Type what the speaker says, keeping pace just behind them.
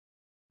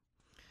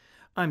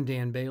I'm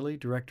Dan Bailey,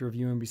 Director of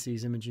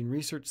UMBC's Imaging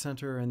Research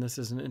Center, and this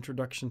is an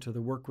introduction to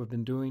the work we've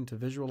been doing to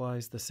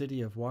visualize the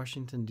city of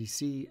Washington,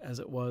 D.C. as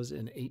it was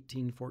in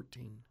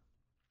 1814.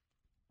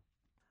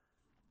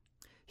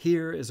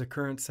 Here is a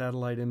current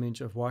satellite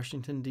image of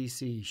Washington,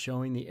 D.C.,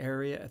 showing the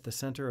area at the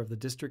center of the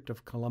District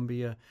of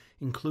Columbia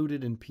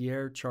included in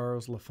Pierre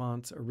Charles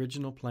L'Enfant's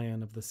original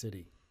plan of the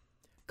city.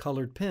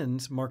 Colored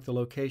pins mark the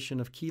location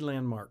of key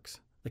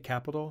landmarks: the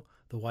Capitol,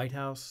 the White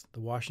House, the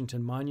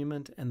Washington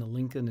Monument, and the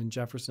Lincoln and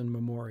Jefferson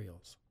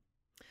memorials.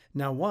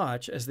 Now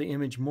watch as the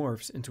image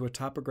morphs into a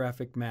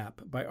topographic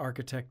map by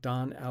architect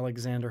Don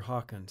Alexander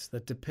Hawkins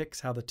that depicts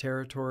how the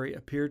territory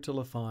appeared to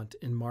L'Enfant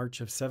in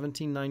March of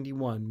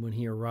 1791 when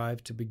he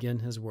arrived to begin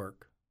his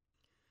work.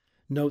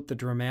 Note the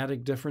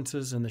dramatic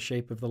differences in the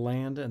shape of the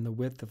land and the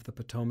width of the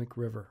Potomac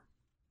River.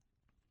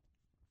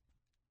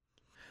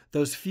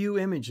 Those few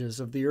images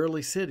of the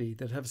early city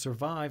that have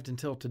survived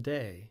until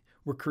today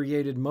were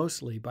created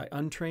mostly by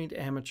untrained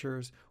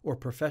amateurs or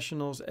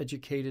professionals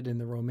educated in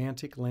the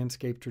Romantic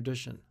landscape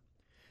tradition.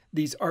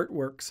 These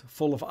artworks,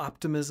 full of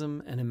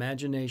optimism and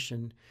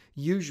imagination,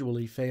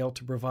 usually fail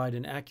to provide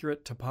an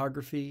accurate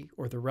topography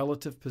or the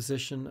relative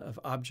position of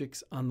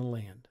objects on the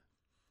land.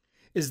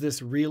 Is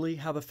this really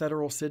how the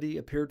federal city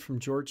appeared from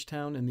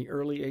Georgetown in the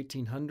early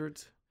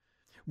 1800s?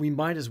 We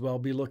might as well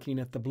be looking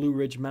at the Blue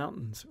Ridge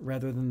Mountains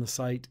rather than the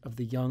site of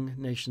the young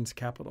nation's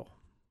capital.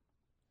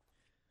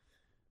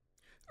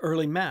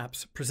 Early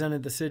maps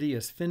presented the city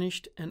as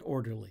finished and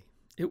orderly.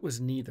 It was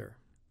neither.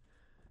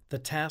 The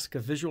task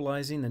of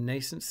visualizing the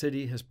nascent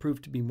city has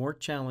proved to be more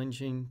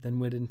challenging than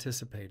we'd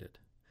anticipated,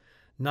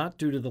 not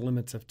due to the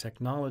limits of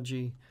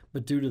technology,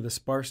 but due to the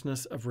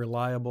sparseness of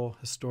reliable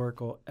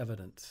historical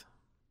evidence.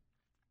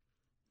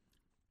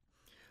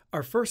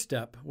 Our first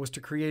step was to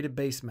create a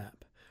base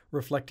map,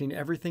 reflecting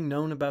everything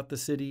known about the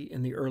city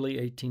in the early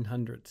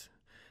 1800s.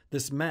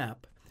 This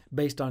map,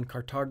 based on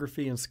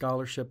cartography and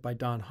scholarship by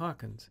Don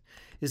Hawkins,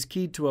 is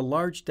keyed to a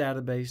large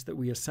database that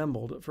we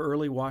assembled of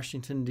early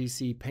Washington,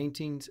 D.C.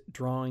 paintings,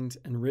 drawings,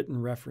 and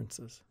written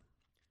references.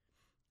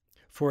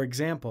 For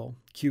example,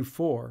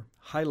 Q4,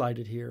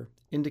 highlighted here,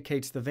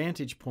 indicates the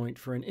vantage point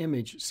for an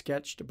image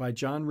sketched by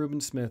John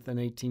Reuben Smith in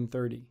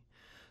 1830.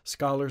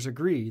 Scholars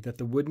agree that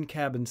the wooden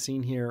cabins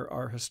seen here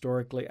are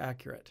historically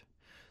accurate.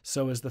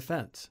 So is the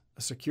fence,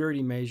 a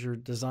security measure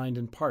designed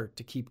in part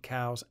to keep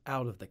cows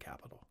out of the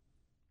Capitol.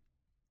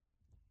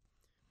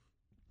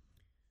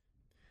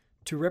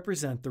 To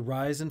represent the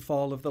rise and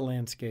fall of the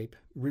landscape,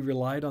 we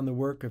relied on the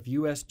work of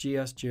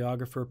USGS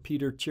geographer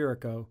Peter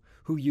Chirico,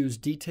 who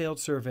used detailed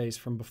surveys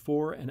from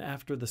before and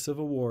after the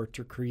Civil War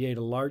to create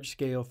a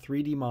large-scale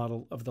 3D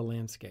model of the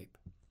landscape.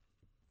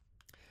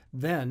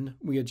 Then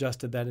we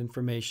adjusted that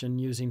information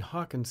using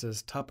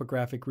Hawkins's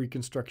topographic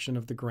reconstruction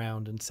of the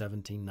ground in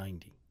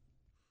 1790.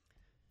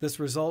 This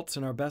results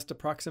in our best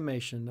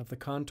approximation of the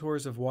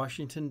contours of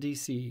Washington,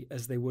 D.C.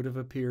 as they would have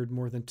appeared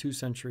more than 2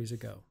 centuries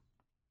ago.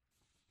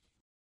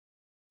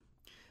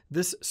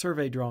 This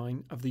survey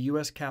drawing of the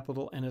U.S.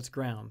 Capitol and its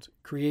grounds,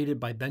 created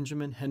by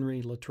Benjamin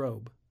Henry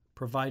Latrobe,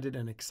 provided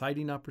an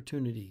exciting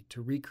opportunity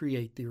to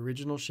recreate the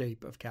original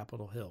shape of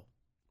Capitol Hill.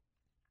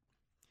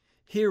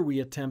 Here we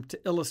attempt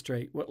to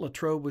illustrate what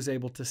Latrobe was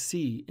able to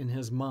see in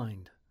his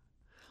mind.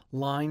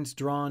 Lines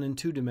drawn in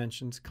 2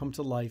 dimensions come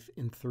to life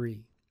in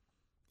 3.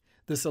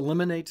 This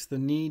eliminates the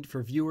need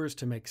for viewers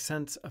to make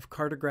sense of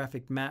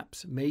cartographic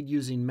maps made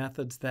using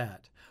methods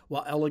that,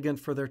 while elegant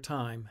for their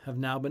time, have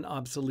now been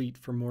obsolete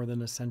for more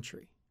than a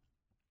century.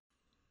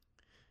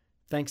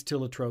 Thanks to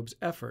Latrobe's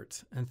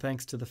efforts, and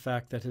thanks to the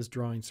fact that his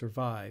drawing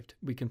survived,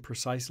 we can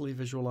precisely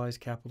visualize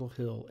Capitol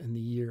Hill in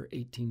the year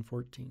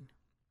 1814.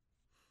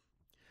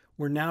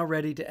 We're now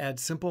ready to add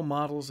simple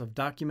models of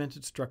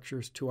documented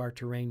structures to our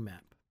terrain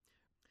map.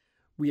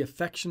 We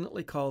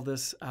affectionately call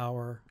this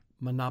our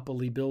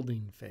Monopoly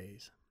building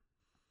phase.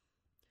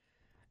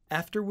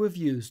 After we've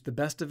used the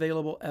best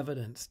available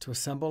evidence to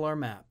assemble our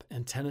map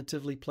and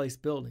tentatively place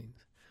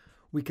buildings,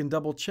 we can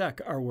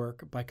double-check our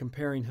work by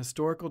comparing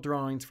historical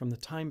drawings from the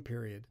time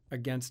period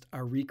against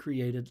our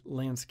recreated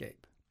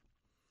landscape.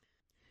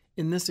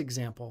 In this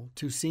example,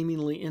 2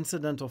 seemingly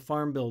incidental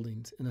farm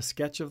buildings in a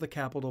sketch of the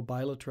Capitol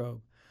by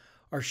Latrobe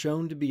are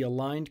shown to be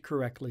aligned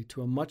correctly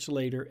to a much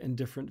later and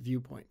different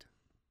viewpoint.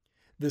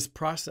 This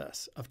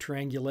process of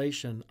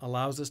triangulation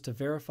allows us to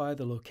verify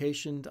the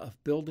location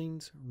of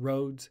buildings,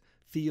 roads,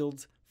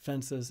 fields,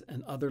 fences,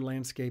 and other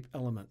landscape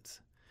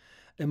elements,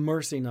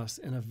 immersing us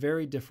in a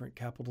very different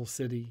capital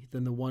city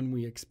than the one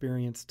we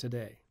experience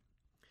today.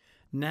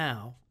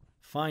 Now,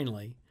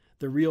 finally,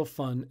 the real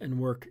fun and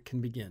work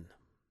can begin.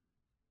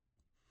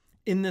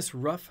 In this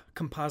rough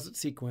composite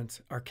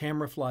sequence, our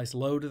camera flies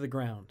low to the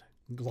ground,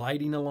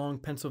 gliding along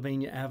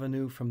Pennsylvania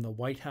Avenue from the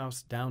White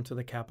House down to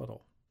the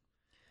Capitol.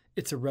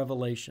 It's a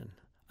revelation,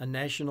 a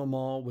national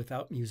mall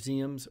without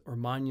museums or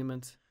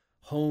monuments,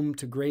 home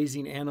to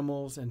grazing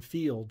animals and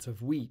fields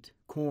of wheat,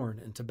 corn,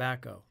 and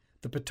tobacco.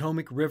 The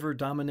Potomac River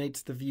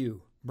dominates the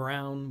view,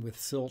 brown with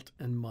silt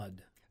and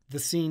mud. The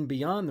scene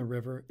beyond the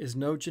river is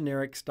no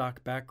generic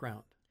stock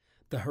background.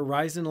 The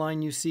horizon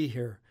line you see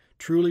here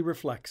truly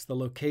reflects the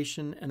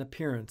location and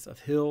appearance of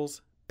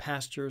hills,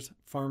 pastures,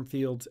 farm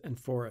fields, and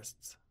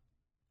forests.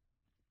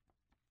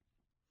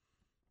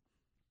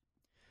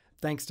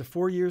 Thanks to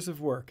 4 years of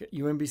work at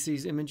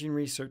UMBC's Imaging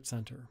Research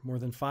Center, more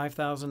than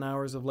 5,000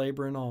 hours of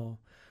labor in all,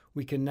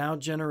 we can now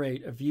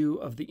generate a view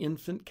of the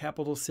infant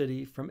capital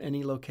city from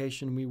any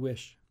location we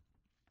wish.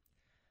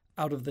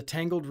 Out of the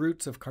tangled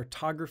roots of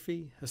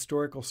cartography,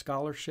 historical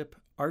scholarship,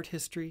 art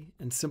history,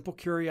 and simple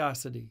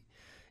curiosity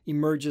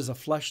emerges a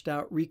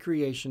fleshed-out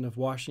recreation of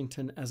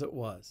Washington as it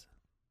was.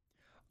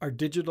 Our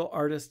digital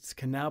artists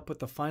can now put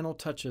the final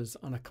touches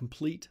on a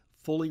complete,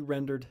 fully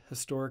rendered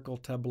historical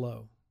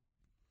tableau.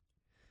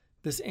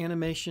 This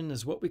animation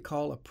is what we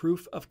call a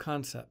proof of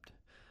concept,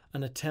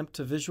 an attempt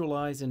to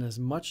visualize in as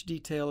much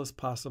detail as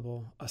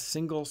possible a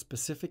single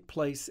specific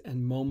place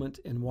and moment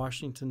in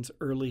Washington's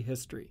early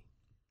history.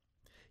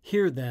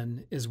 Here,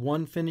 then, is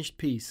one finished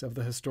piece of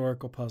the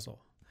historical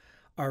puzzle,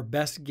 our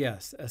best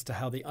guess as to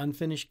how the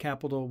unfinished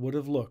Capitol would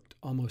have looked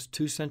almost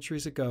 2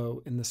 centuries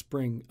ago in the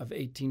spring of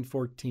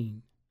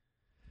 1814,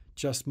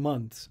 just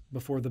months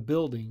before the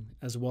building,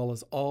 as well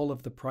as all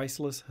of the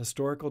priceless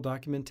historical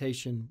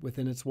documentation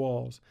within its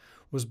walls,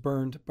 was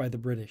burned by the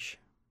British.